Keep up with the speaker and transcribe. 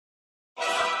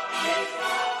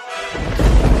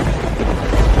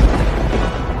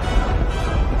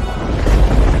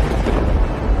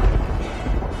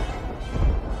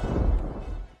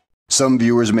Some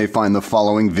viewers may find the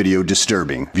following video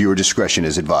disturbing. Viewer discretion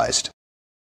is advised.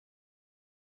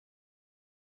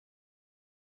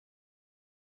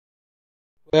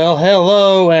 Well,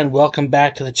 hello and welcome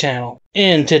back to the channel.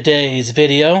 In today's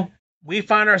video, we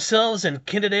find ourselves in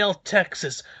Kennedale,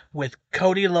 Texas with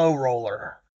Cody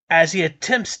Lowroller as he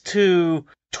attempts to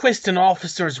twist an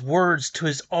officer's words to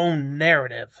his own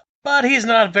narrative. But he's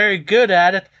not very good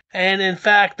at it, and in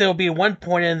fact, there'll be one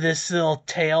point in this little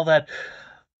tale that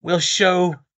will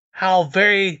show how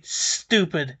very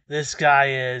stupid this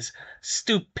guy is.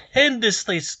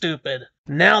 Stupendously stupid.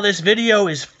 Now this video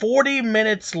is 40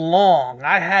 minutes long.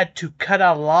 I had to cut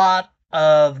a lot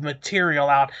of material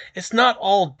out. It's not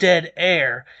all dead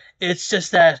air. It's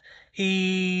just that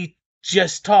he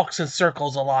just talks in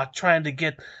circles a lot, trying to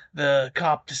get the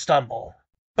cop to stumble.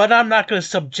 But I'm not going to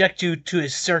subject you to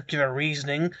his circular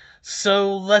reasoning,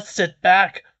 so let's sit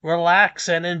back, relax,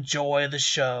 and enjoy the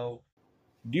show.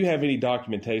 Do you have any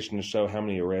documentation to show how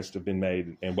many arrests have been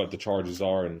made and what the charges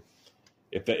are, and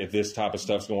if this type of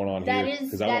stuff's going on here?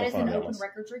 That is an open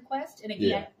records request, and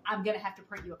again, I'm going to have to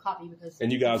print you a copy because.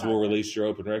 And you guys will release your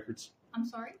open records. I'm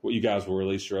sorry. Well, you guys will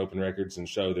release your open records and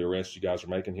show the arrests you guys are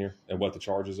making here and what the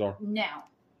charges are. Now,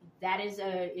 that is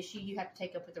an issue you have to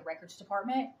take up with the records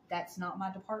department. That's not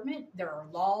my department. There are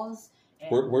laws.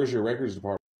 Where's your records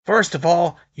department? First of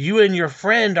all, you and your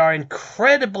friend are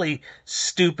incredibly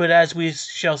stupid, as we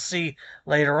shall see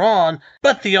later on,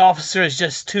 but the officer is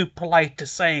just too polite to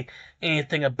say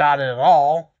anything about it at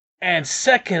all. And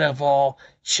second of all,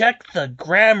 check the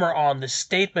grammar on the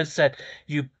statements that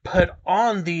you put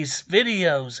on these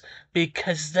videos,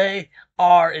 because they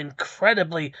are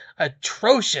incredibly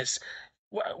atrocious.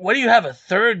 What do you have, a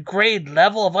third grade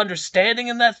level of understanding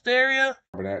in that area?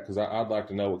 Because I'd like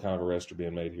to know what kind of arrests are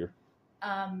being made here.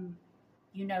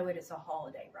 You know it is a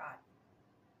holiday,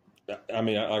 right? I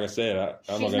mean, like I said,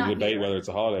 I'm not going to debate whether it's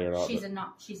a holiday or not.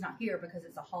 She's not here because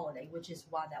it's a holiday, which is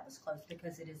why that was closed,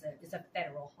 because it's a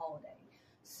federal holiday.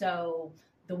 So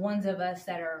the ones of us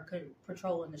that are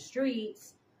patrolling the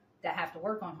streets that have to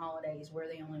work on holidays, we're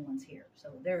the only ones here. So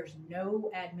there's no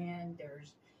admin.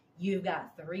 You've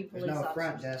got 3 police officers. There's no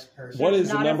front desk person. What is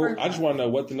the number? I just want to know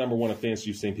what the number one offense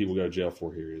you've seen people go to jail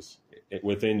for here is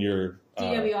within your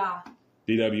DWI.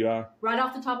 DWI? Right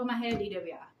off the top of my head,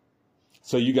 DWI.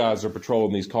 So you guys are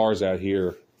patrolling these cars out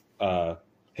here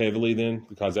heavily then?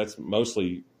 Because that's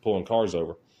mostly pulling cars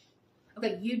over.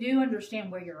 Okay, you do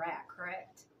understand where you're at,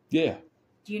 correct? Yeah.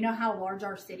 Do you know how large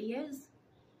our city is?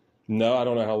 No, I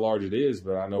don't know how large it is,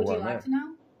 but I know where I'm at. Would you like to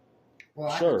know?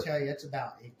 Well, sure. I can tell you it's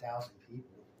about 8,000 people.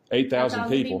 8,000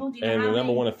 people. And the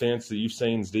number one offense that you've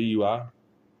seen is DUI?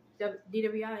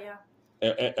 DWI, yeah.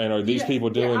 And are these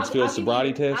people doing field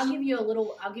sobriety tests? I'll give you a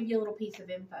little piece of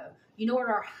info. You know what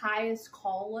our highest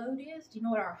call load is? Do you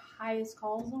know what our highest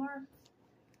calls are?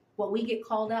 What we get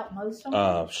called out most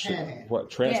on? What,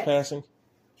 trespassing?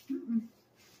 Yes.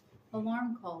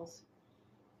 Alarm calls.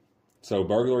 So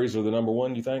burglaries are the number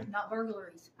one, you think? Not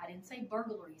burglaries. I didn't say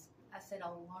burglaries. I said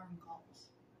alarm calls.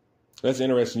 That's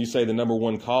interesting. You say the number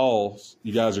one calls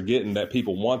you guys are getting that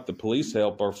people want the police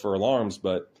help are for alarms,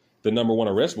 but the number one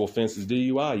arrestable offense is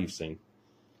DUI you've seen.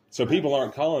 So people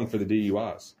aren't calling for the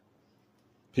DUIs.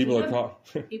 People don't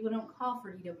call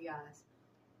for DWIs.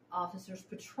 Officers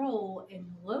patrol and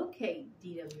locate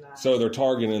DWIs. So they're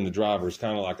targeting the drivers,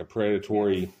 kind of like a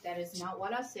predatory. That is not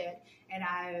what I said. And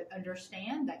I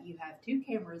understand that you have 2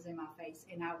 cameras in my face,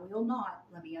 and I will not.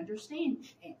 Let me understand.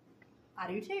 And I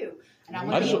do too. And I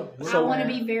want to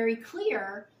be very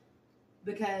clear,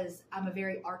 because I'm a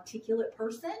very articulate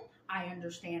person. I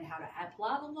understand how to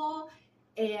apply the law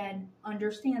and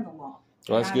understand the law.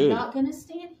 Well, that's good. I'm not going to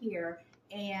stand here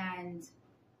and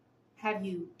have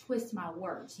you twist my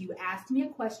words. You asked me a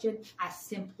question. I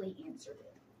simply answered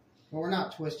it. Well, we're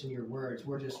not twisting your words.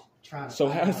 We're just trying to. So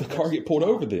how does the car get pulled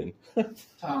over then?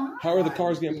 How are the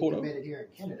cars getting pulled over? Here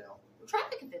in Kennedale.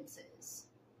 Traffic offenses.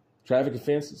 Traffic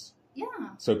offenses? Yeah.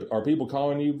 So are people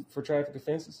calling you for traffic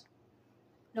offenses?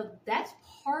 No, that's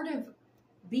part of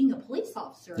being a police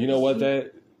officer. You know what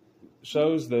that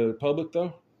shows the public,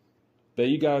 though? That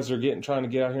you guys are trying to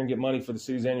get out here and get money for the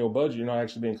city's annual budget. You're not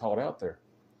actually being called out there.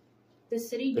 The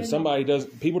city. If somebody does,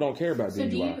 people don't care about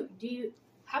DUI. So do you?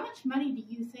 How much money do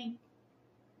you think?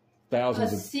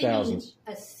 Thousands.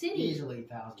 A city. Easily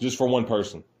thousands. Just for one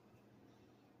person.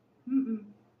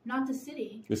 Not the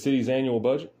city. The city's annual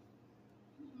budget?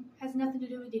 Has nothing to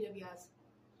do with DWIs.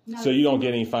 So you don't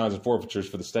get any fines and forfeitures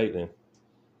for the state then?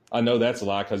 I know that's a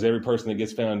lie, because every person that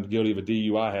gets found guilty of a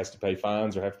DUI has to pay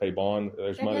fines or have to pay bond.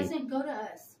 There's money. That doesn't go to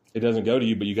us. It doesn't go to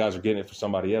you, but you guys are getting it for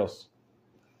somebody else.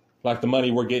 Like the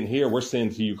money we're getting here, we're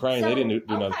sending to Ukraine. They didn't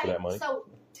do nothing for that money. So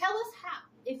tell us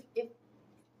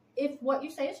if what you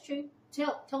say is true,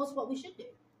 tell us what we should do.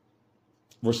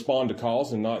 Respond to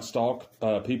calls and not stalk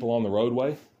people on the roadway.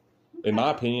 Okay. In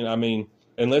my opinion, I mean,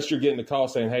 unless you're getting a call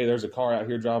saying, hey, there's a car out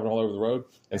here driving all over the road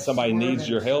and somebody needs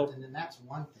your help,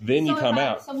 then you come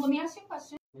out. So let me ask you a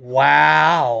question.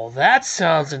 Wow, that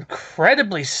sounds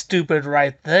incredibly stupid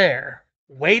right there.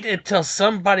 Wait until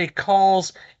somebody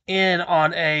calls in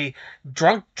on a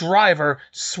drunk driver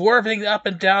swerving up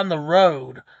and down the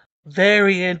road.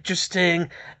 Very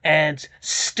interesting and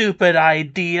stupid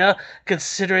idea,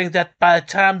 considering that by the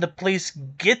time the police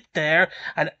get there,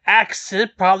 an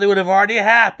accident probably would have already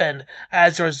happened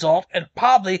as a result, and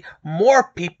probably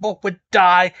more people would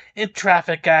die in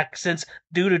traffic accidents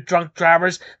due to drunk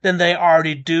drivers than they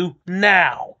already do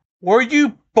now. Were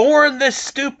you born this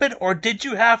stupid, or did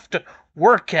you have to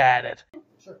work at it?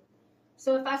 Sure.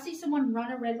 So if I see someone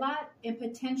run a red light and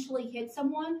potentially hit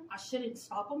someone, I shouldn't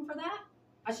stop them for that?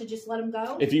 I should just let them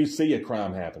go? If you see a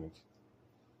crime happening.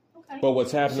 Okay. But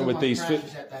what's happening with these...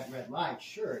 crashes at that red light,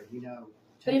 sure,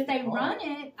 But if they run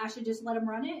it, I should just let them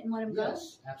run it and let them go?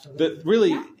 Yes,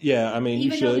 absolutely. I mean, even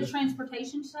you should. Even though the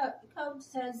transportation code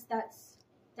says that's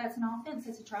an offense,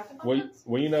 it's a traffic offense?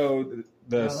 Well, you know,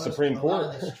 the Supreme Court... A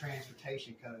lot of this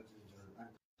transportation code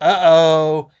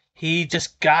Uh-oh. He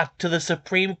just got to the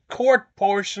Supreme Court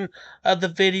portion of the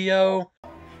video.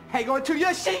 Hang on to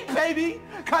your seat, baby,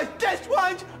 because this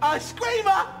one's a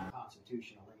screamer.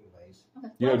 Constitutional anyways. Okay.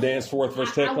 You know Danforth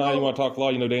versus Techline? You want to talk law?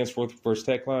 You know Danforth versus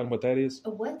Techline, what that is? A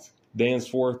what?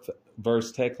 Danforth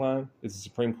versus Techline. It's a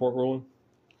Supreme Court ruling.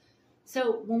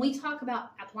 So when we talk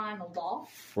about applying the law,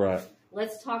 right?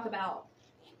 Let's talk about.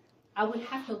 I would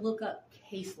have to look up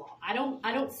case law. I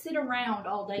don't sit around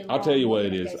all day long. I'll tell you what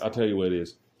it is. Okay.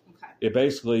 It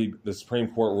basically, the Supreme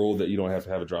Court ruled that you don't have to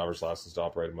have a driver's license to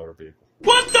operate a motor vehicle.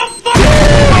 What the fuck?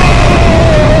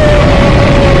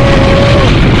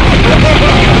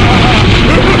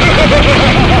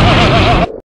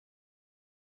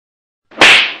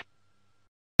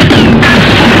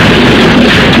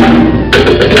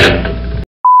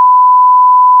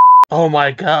 Oh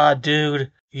my god,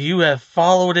 dude. You have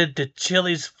followed into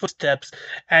Chili's footsteps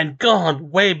and gone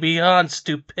way beyond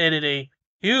stupidity.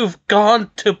 You've gone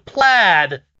to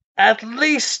plaid. At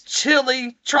least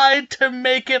Chili tried to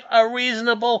make it a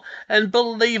reasonable and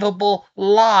believable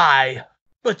lie.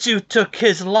 But you took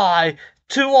his lie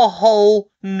to a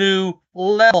whole new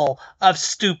level of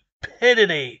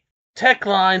stupidity.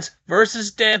 Techlines versus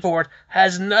Danforth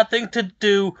has nothing to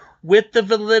do with the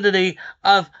validity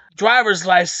of driver's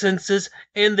licenses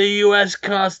in the U.S.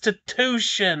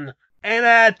 Constitution. And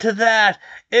add to that,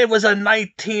 it was a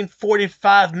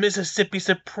 1945 Mississippi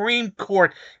Supreme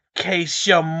Court case,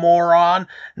 you moron,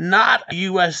 not a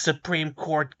U.S. Supreme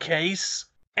Court case.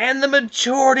 And the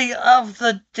majority of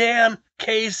the damn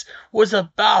case was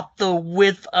about the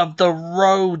width of the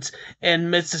roads in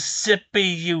Mississippi,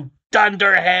 you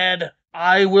dunderhead.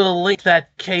 I will link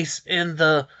that case in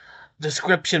the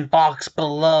description box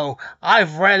below.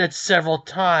 I've read it several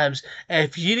times.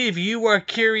 If you are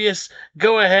curious,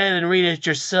 go ahead and read it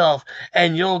yourself,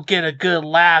 and you'll get a good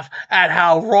laugh at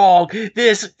how wrong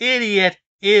this idiot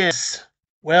is.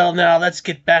 Well, now let's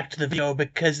get back to the video,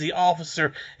 because the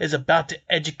officer is about to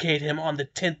educate him on the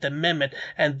 10th Amendment,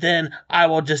 and then I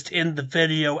will just end the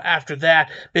video after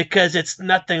that, because it's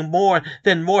nothing more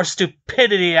than more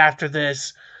stupidity after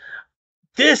this.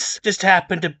 This just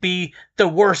happened to be the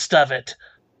worst of it.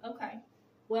 Okay.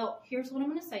 Well, here's what I'm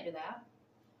going to say to that.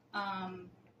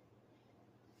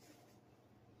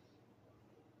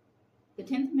 The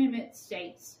 10th Amendment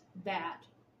states that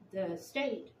the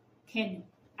state can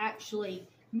actually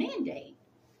mandate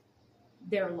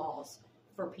their laws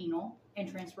for penal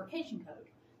and transportation code.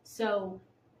 So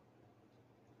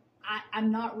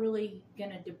I'm not really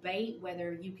going to debate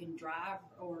whether you can drive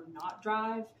or not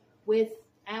drive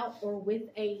without or with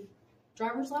a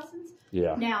driver's license.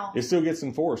 Yeah. Now it still gets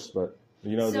enforced, but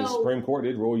you know, the Supreme Court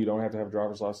did rule you don't have to have a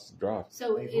driver's license to drive.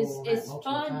 So as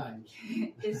fun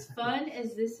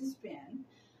as this has been,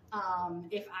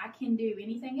 if I can do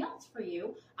anything else for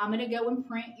you, I'm going to go and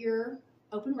print your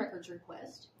open records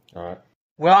request. All right.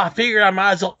 Well, I figured I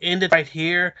might as well end it right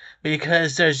here,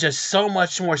 because there's just so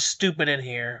much more stupid in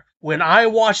here. When I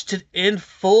watched it in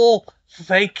full,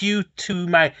 thank you to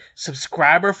my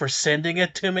subscriber for sending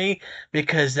it to me,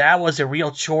 because that was a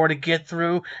real chore to get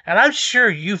through, and I'm sure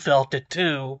you felt it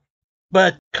too.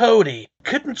 But, Cody,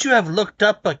 couldn't you have looked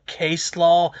up a case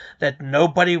law that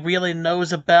nobody really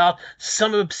knows about?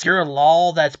 Some obscure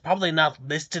law that's probably not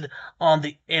listed on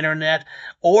the internet?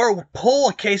 Or pull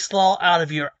a case law out of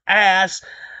your ass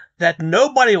that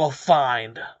nobody will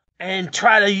find? and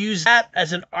try to use that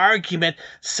as an argument,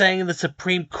 saying the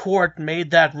Supreme Court made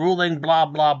that ruling, blah,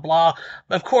 blah, blah.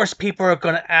 Of course, people are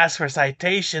going to ask for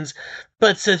citations,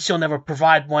 but since you'll never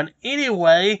provide one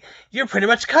anyway, you're pretty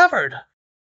much covered.